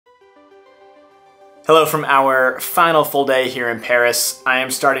Hello from our final full day here in Paris. I am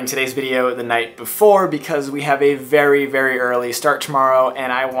starting today's video the night before because we have a very early start tomorrow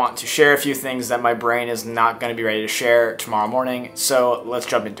and I want to share a few things that my brain is not going to be ready to share tomorrow morning, so let's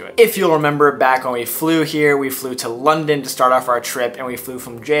jump into it. If you'll remember back when we flew here, we flew to London to start off our trip and we flew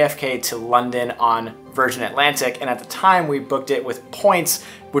from JFK to London on Virgin Atlantic, and at the time we booked it with points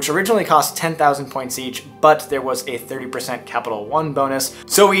which originally cost 10,000 points each, but there was a 30% Capital One bonus.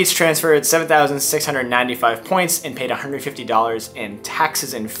 So we each transferred 7,695 points and paid $150 in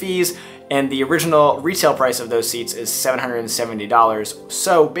taxes and fees, and the original retail price of those seats is $770.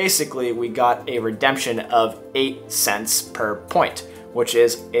 So basically we got a redemption of 8 cents per point, which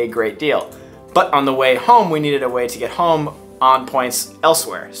is a great deal. But on the way home, we needed a way to get home on points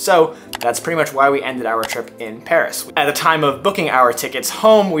elsewhere. So that's pretty much why we ended our trip in Paris. At the time of booking our tickets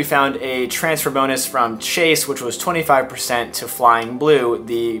home, we found a transfer bonus from Chase, which was 25% to Flying Blue,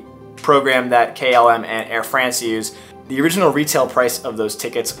 the program that KLM and Air France use. The original retail price of those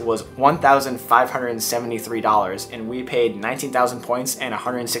tickets was $1,573, and we paid 19,000 points and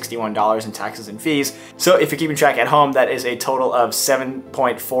 $161 in taxes and fees. So if you're keeping track at home, that is a total of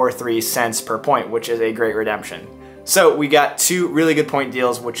 7.43 cents per point, which is a great redemption. So we got 2 really good point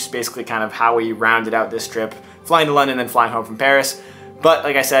deals, which is basically kind of how we rounded out this trip, flying to London and flying home from Paris. But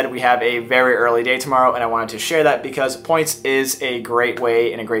like I said, we have a very early day tomorrow and I wanted to share that because points is a great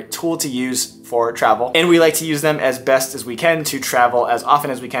way and a great tool to use for travel. And we like to use them as best as we can to travel as often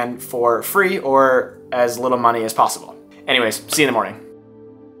as we can for free or as little money as possible. Anyways, see you in the morning.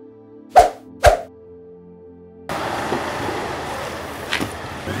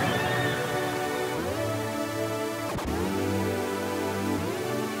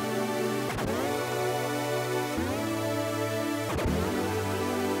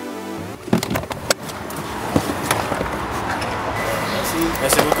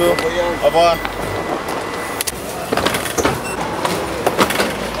 Merci beaucoup. Au revoir.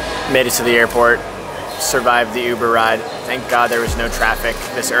 Made it to the airport, survived the Uber ride. Thank God there was no traffic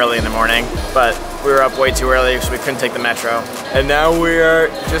this early in the morning, but we were up way too early so we couldn't take the metro. And now we are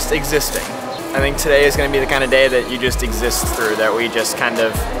just existing. I think today is going to be the kind of day that you just exist through, that we just kind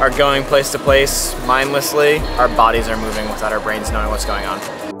of are going place to place mindlessly. Our bodies are moving without our brains knowing what's going on.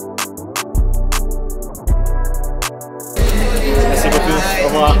 Merci beaucoup. Au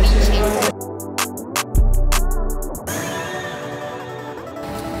revoir.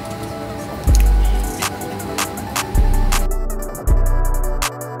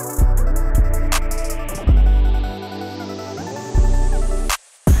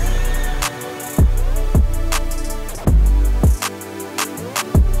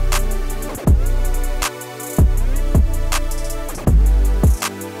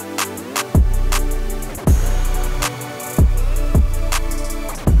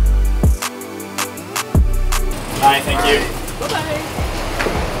 Bye, thank you.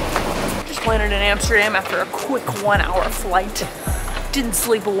 Bye-bye. Just landed in Amsterdam after a quick 1-hour flight. Didn't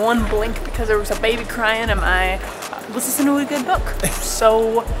sleep one blink because there was a baby crying and I was listening to a good book.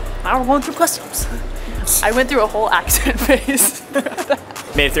 So now we're going through customs. I went through a whole accent phase.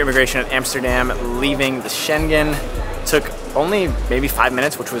 Made it through immigration at Amsterdam, leaving the Schengen. Took only maybe 5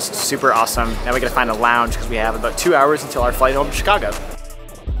 minutes, which was super awesome. Now we gotta find a lounge because we have about 2 hours until our flight home to Chicago.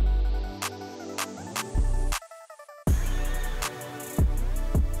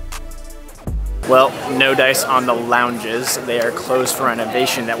 Well, no dice on the lounges. They are closed for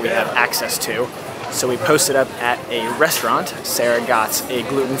renovation that we have access to. So we posted up at a restaurant. Sarah got a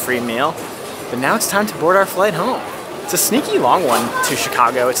gluten-free meal. But now it's time to board our flight home. It's a sneaky long one to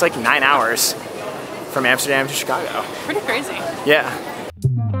Chicago. It's like 9 hours from Amsterdam to Chicago. Pretty crazy. Yeah.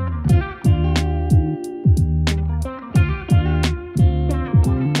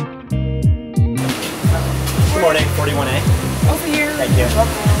 Good morning, 41A. Over here. Thank you.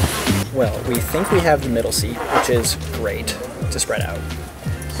 Well, we think we have the middle seat, which is great to spread out.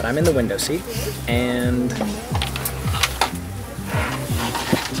 But I'm in the window seat, and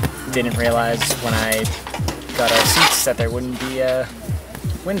didn't realize when I got our seats that there wouldn't be a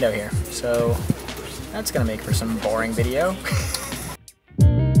window here. So that's gonna make for some boring video.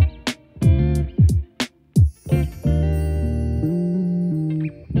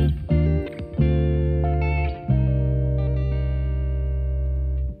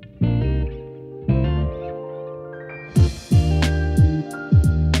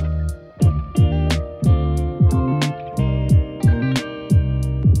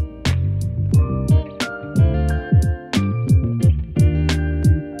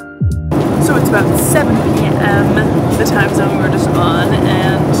 So it's about 7 p.m. the time zone we were just on,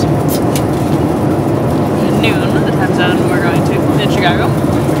 and noon the time zone we're going to in Chicago.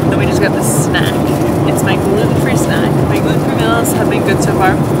 Then we just got this snack It's my gluten-free snack. My gluten-free meals have been good so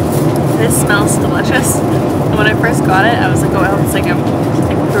far. This smells delicious. And when I first got it, I was like, oh, I hope it's like a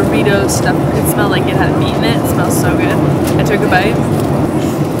burrito stuff. It smelled like it had meat in it. It smells so good. I took a bite.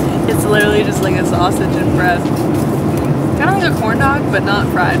 It's literally just like a sausage and bread. Kind of like a corn dog, but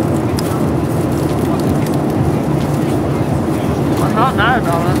not fried. I'm not mad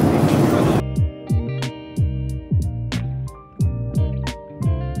about it.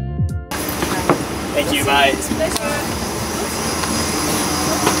 Thank you, bye.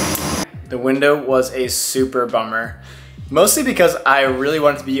 The window was a super bummer. Mostly because I really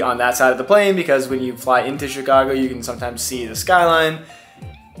wanted to be on that side of the plane, because when you fly into Chicago, you can sometimes see the skyline,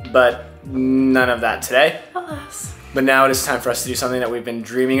 but none of that today. Alas. But now it is time for us to do something that we've been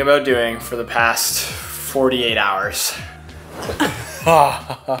dreaming about doing for the past 48 hours.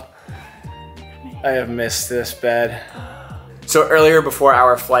 I have missed this bed. So earlier before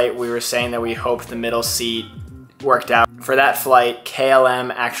our flight, we were saying that we hoped the middle seat worked out. For that flight,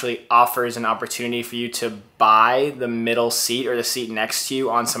 KLM actually offers an opportunity for you to buy the middle seat or the seat next to you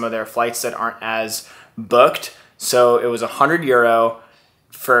on some of their flights that aren't as booked. So it was €100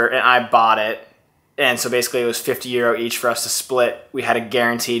 and I bought it. And so basically it was €50 each for us to split. We had a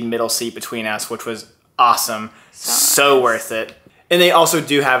guaranteed middle seat between us, which was awesome. So nice. Worth it. And they also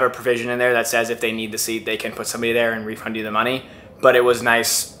do have a provision in there that says if they need the seat, they can put somebody there and refund you the money. But it was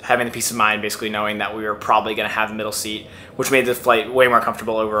nice having the peace of mind, basically knowing that we were probably going to have the middle seat, which made the flight way more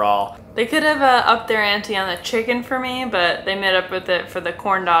comfortable overall. They could have upped their ante on the chicken for me, but they made up with it for the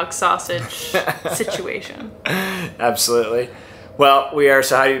corn dog sausage situation. Absolutely. Well, we are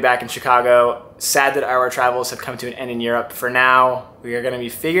so happy to be back in Chicago. Sad that our travels have come to an end in Europe. For now, we are going to be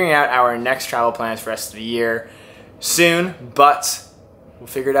figuring out our next travel plans for the rest of the year soon, but we'll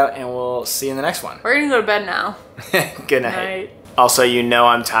figure it out and we'll see you in the next one. We're going to go to bed now. Good night. Also, you know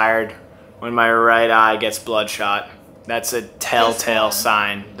I'm tired when my right eye gets bloodshot. That's a telltale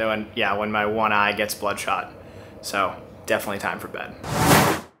sign that when my one eye gets bloodshot. So definitely time for bed.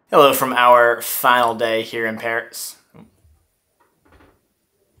 Hello from our final day here in Paris.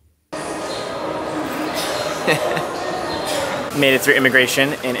 Made it through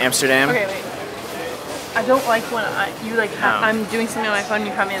immigration in Amsterdam. Okay, wait. I don't like when I'm doing something on my phone and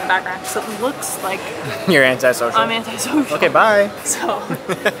you have me in the background, so it looks like you're antisocial. I'm antisocial. Okay, bye. So.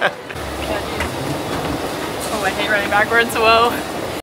 Oh, I hate running backwards. Whoa.